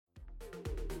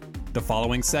The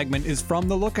following segment is from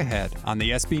The Look Ahead on the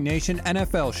SB Nation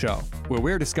NFL Show, where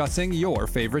we're discussing your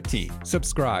favorite team.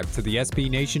 Subscribe to the SB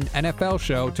Nation NFL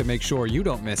Show to make sure you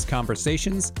don't miss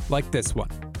conversations like this one.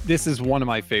 This is one of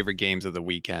my favorite games of the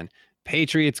weekend.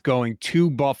 Patriots going to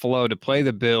Buffalo to play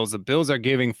the Bills. The Bills are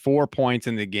giving 4 points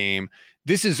in the game.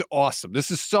 This is awesome.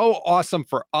 This is so awesome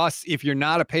for us. If you're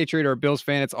not a Patriot or a Bills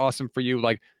fan, it's awesome for you.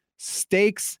 Like,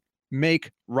 stakes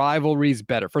make rivalries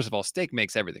better. First of all, stake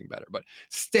makes everything better, but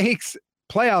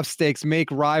playoff stakes make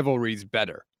rivalries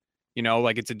better. You know,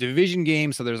 like, it's a division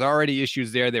game, so there's already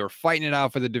issues there. They were fighting it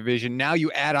out for the division. Now you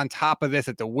add on top of this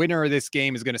that the winner of this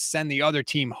game is going to send the other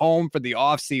team home for the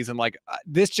offseason. Like,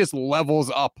 this just levels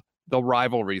up the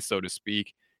rivalry, so to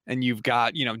speak. And you've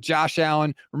got, you know, Josh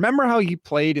Allen. Remember how he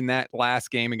played in that last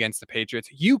game against the Patriots?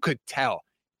 You could tell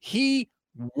he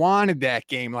wanted that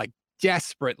game, like,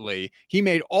 desperately. He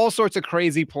made all sorts of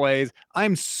crazy plays.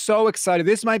 I'm so excited.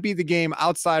 This might be the game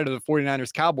outside of the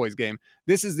 49ers Cowboys game.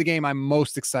 This is the game I'm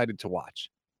most excited to watch.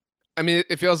 I mean,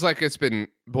 it feels like it's been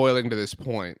boiling to this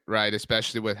point, right?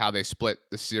 Especially with how they split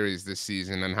the series this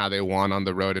season and how they won on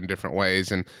the road in different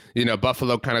ways. And, you know,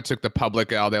 Buffalo kind of took the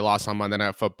public L. They lost on Monday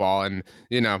Night Football. And,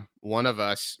 you know, one of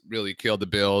us really killed the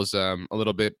Bills a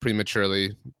little bit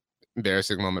prematurely.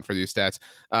 Embarrassing moment for these stats.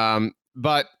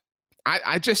 But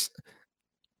I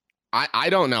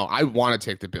don't know. I want to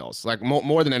take the Bills. Like,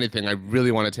 more than anything, I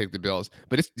really want to take the Bills.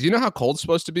 But do you know how cold it's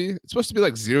supposed to be? It's supposed to be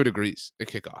like 0 degrees at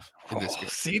kickoff in this game.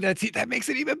 See, that makes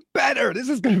it even better. This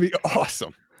is going to be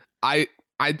awesome. I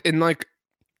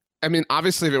mean,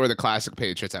 obviously, if it were the classic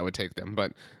Patriots, I would take them.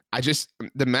 But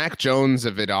the Mac Jones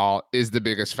of it all is the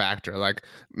biggest factor. Like,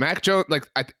 Mac Jones,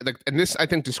 and this I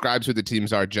think describes who the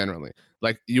teams are generally.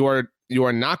 Like, you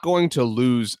are not going to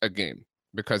lose a game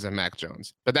because of Mac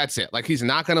Jones. But that's it. Like, he's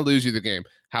not going to lose you the game.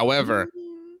 However,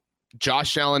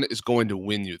 Josh Allen is going to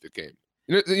win you the game.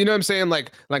 You know what I'm saying?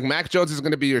 Like Mac Jones is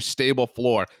going to be your stable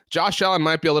floor. Josh Allen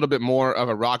might be a little bit more of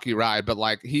a rocky ride, but,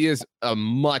 like, he is a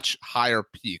much higher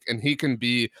peak, and he can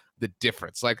be the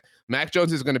difference. Like, Mac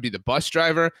Jones is going to be the bus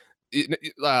driver.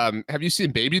 Have you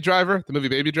seen Baby Driver, the movie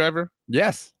Baby Driver?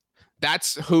 Yes.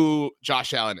 That's who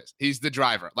Josh Allen is. He's the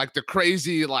driver, like the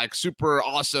crazy, like super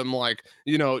awesome, like,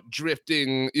 you know,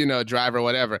 drifting, you know, driver,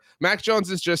 whatever. Mac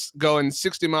Jones is just going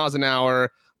 60 miles an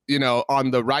hour, you know, on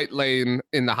the right lane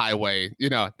in the highway. You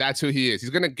know, that's who he is.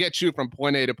 He's going to get you from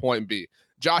point A to point B.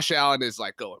 Josh Allen is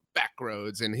like going back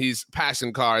roads, and he's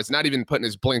passing cars, not even putting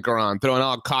his blinker on, throwing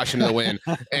all caution to the wind.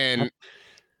 And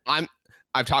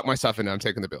I've talked myself into I'm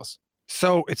taking the Bills.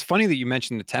 So it's funny that you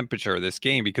mentioned the temperature of this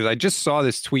game, because I just saw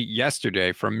this tweet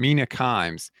yesterday from Mina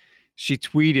Kimes. She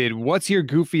tweeted, "What's your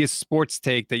goofiest sports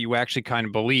take that you actually kind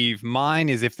of believe? Mine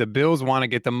is, if the Bills want to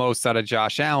get the most out of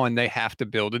Josh Allen, they have to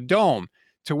build a dome."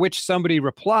 To which somebody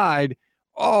replied,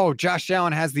 "Oh, Josh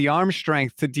Allen has the arm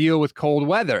strength to deal with cold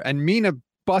weather." And Mina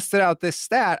busted out this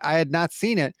stat. I had not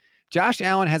seen it. Josh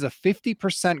Allen has a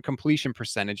 50% completion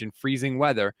percentage in freezing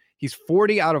weather. He's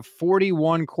 40 out of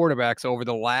 41 quarterbacks over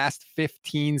the last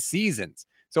 15 seasons.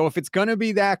 So if it's going to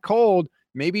be that cold,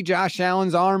 maybe Josh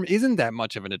Allen's arm isn't that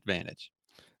much of an advantage.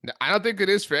 I don't think it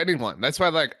is for anyone. That's why,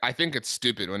 like, I think it's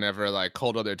stupid whenever, like,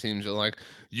 cold other teams are like,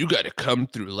 you got to come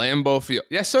through Lambeau Field.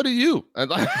 Yeah, so do you. You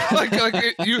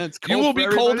will be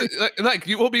cold. Like,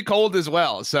 you will be cold as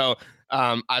well. So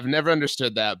I've never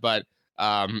understood that, but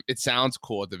it sounds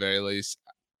cool at the very least.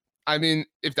 I mean,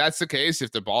 if that's the case,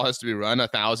 if the ball has to be run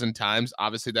 1,000 times,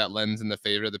 obviously that lends in the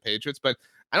favor of the Patriots. But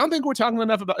I don't think we're talking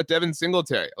enough about Devin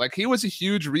Singletary. Like, he was a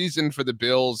huge reason for the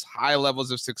Bills' high levels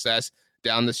of success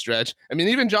down the stretch. I mean,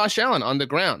 even Josh Allen on the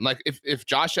ground. Like, if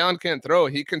Josh Allen can't throw,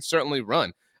 he can certainly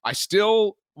run. I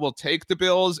still will take the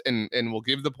Bills and will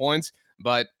give the points.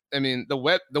 But, I mean, the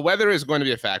weather is going to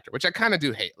be a factor, which I kind of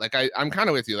do hate. Like, I'm kind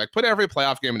of with you. Like, put every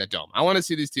playoff game in a dome. I want to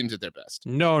see these teams at their best.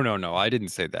 No. I didn't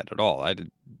say that at all. I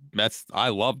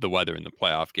love the weather in the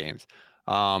playoff games.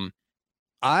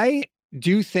 I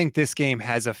do think this game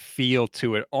has a feel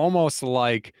to it, almost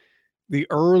like the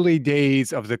early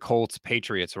days of the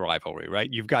Colts-Patriots rivalry,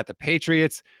 right? You've got the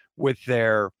Patriots with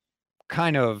their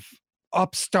kind of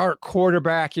upstart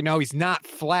quarterback. You know, he's not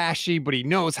flashy, but he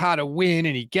knows how to win,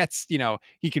 and he gets, you know,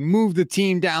 he can move the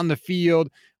team down the field,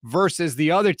 versus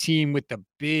the other team with the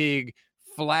big,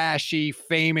 flashy,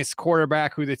 famous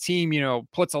quarterback who the team, you know,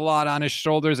 puts a lot on his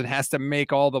shoulders and has to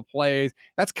make all the plays.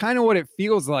 That's kind of what it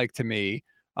feels like to me.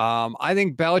 I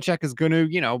think Belichick is going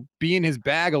to, you know, be in his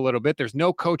bag a little bit. There's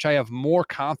no coach I have more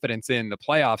confidence in the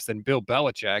playoffs than Bill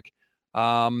Belichick.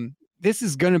 This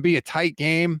is going to be a tight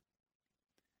game.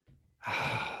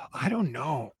 I don't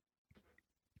know.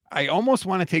 I almost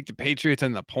want to take the Patriots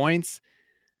and the points.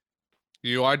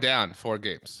 You are down 4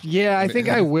 games. Yeah, I think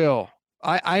I will.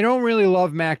 I don't really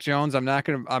love Mac Jones. I'm not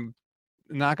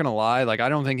gonna lie. Like, I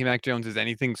don't think Mac Jones is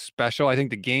anything special. I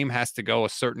think the game has to go a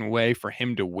certain way for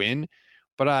him to win.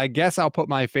 But I guess I'll put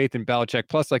my faith in Belichick.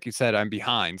 Plus, like you said, I'm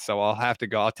behind, so I'll have to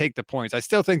go. I'll take the points. I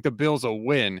still think the Bills will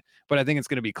win, but I think it's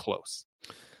going to be close.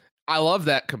 I love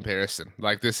that comparison.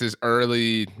 Like, this is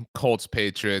early Colts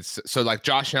Patriots. So like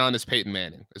Josh Allen is Peyton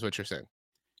Manning, is what you're saying,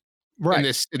 right?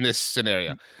 In this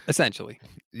scenario, essentially.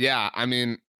 Yeah, I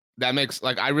mean, that makes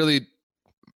like I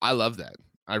love that.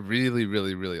 I really,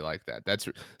 really, really like that.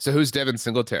 So who's Devin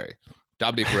Singletary?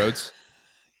 Dominique Rhodes?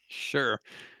 Sure.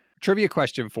 Trivia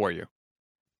question for you.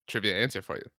 Trivia answer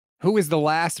for you. Who is the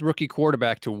last rookie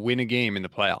quarterback to win a game in the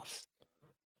playoffs?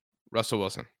 Russell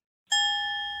Wilson.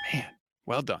 Man,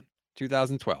 well done.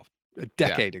 2012, a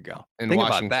decade ago. Think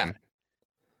Washington. About that.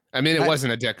 I mean, it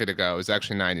wasn't a decade ago. It was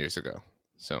actually 9 years ago.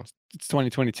 So it's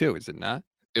 2022, is it not?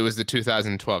 It was the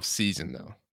 2012 season,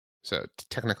 though. So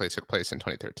technically it took place in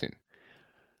 2013.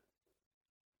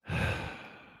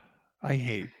 I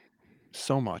hate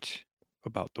so much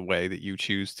about the way that you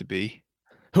choose to be.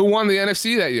 Who won the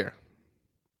NFC that year?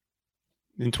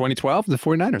 In 2012, the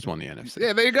 49ers won the NFC.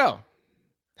 Yeah, there you go.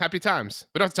 Happy times.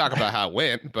 We don't have to talk about how it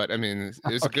went, but I mean,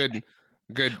 it was okay. a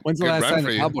good. When's the good last run time for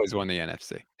the you. Cowboys won the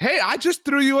NFC? Hey, I just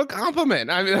threw you a compliment.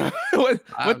 I mean,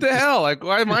 what the hell? Like,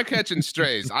 why am I catching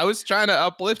strays? I was trying to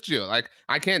uplift you. Like,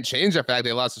 I can't change the fact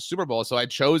they lost the Super Bowl, so I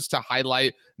chose to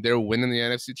highlight their win in the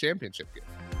NFC Championship game.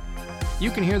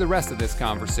 You can hear the rest of this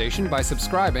conversation by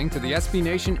subscribing to the SB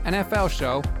Nation NFL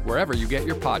show wherever you get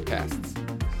your podcasts.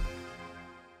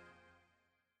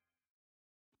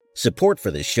 Support for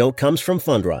this show comes from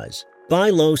Fundrise. Buy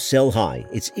low, sell high.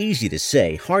 It's easy to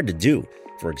say, hard to do.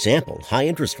 For example, high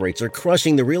interest rates are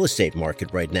crushing the real estate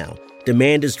market right now.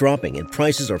 Demand is dropping and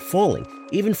prices are falling,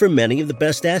 even for many of the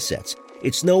best assets.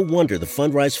 It's no wonder the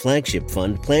Fundrise Flagship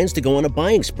Fund plans to go on a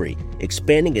buying spree,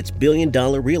 expanding its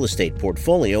billion-dollar real estate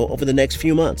portfolio over the next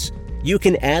few months. You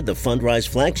can add the Fundrise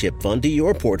Flagship Fund to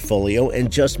your portfolio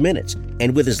in just minutes,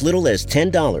 and with as little as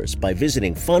 $10 by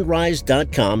visiting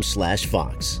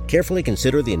fundrise.com/Fox. Carefully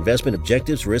consider the investment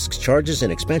objectives, risks, charges,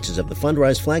 and expenses of the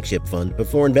Fundrise Flagship Fund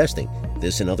before investing.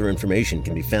 This and other information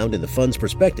can be found in the fund's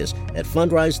prospectus at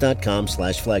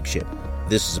fundrise.com/flagship.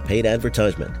 This is a paid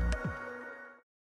advertisement.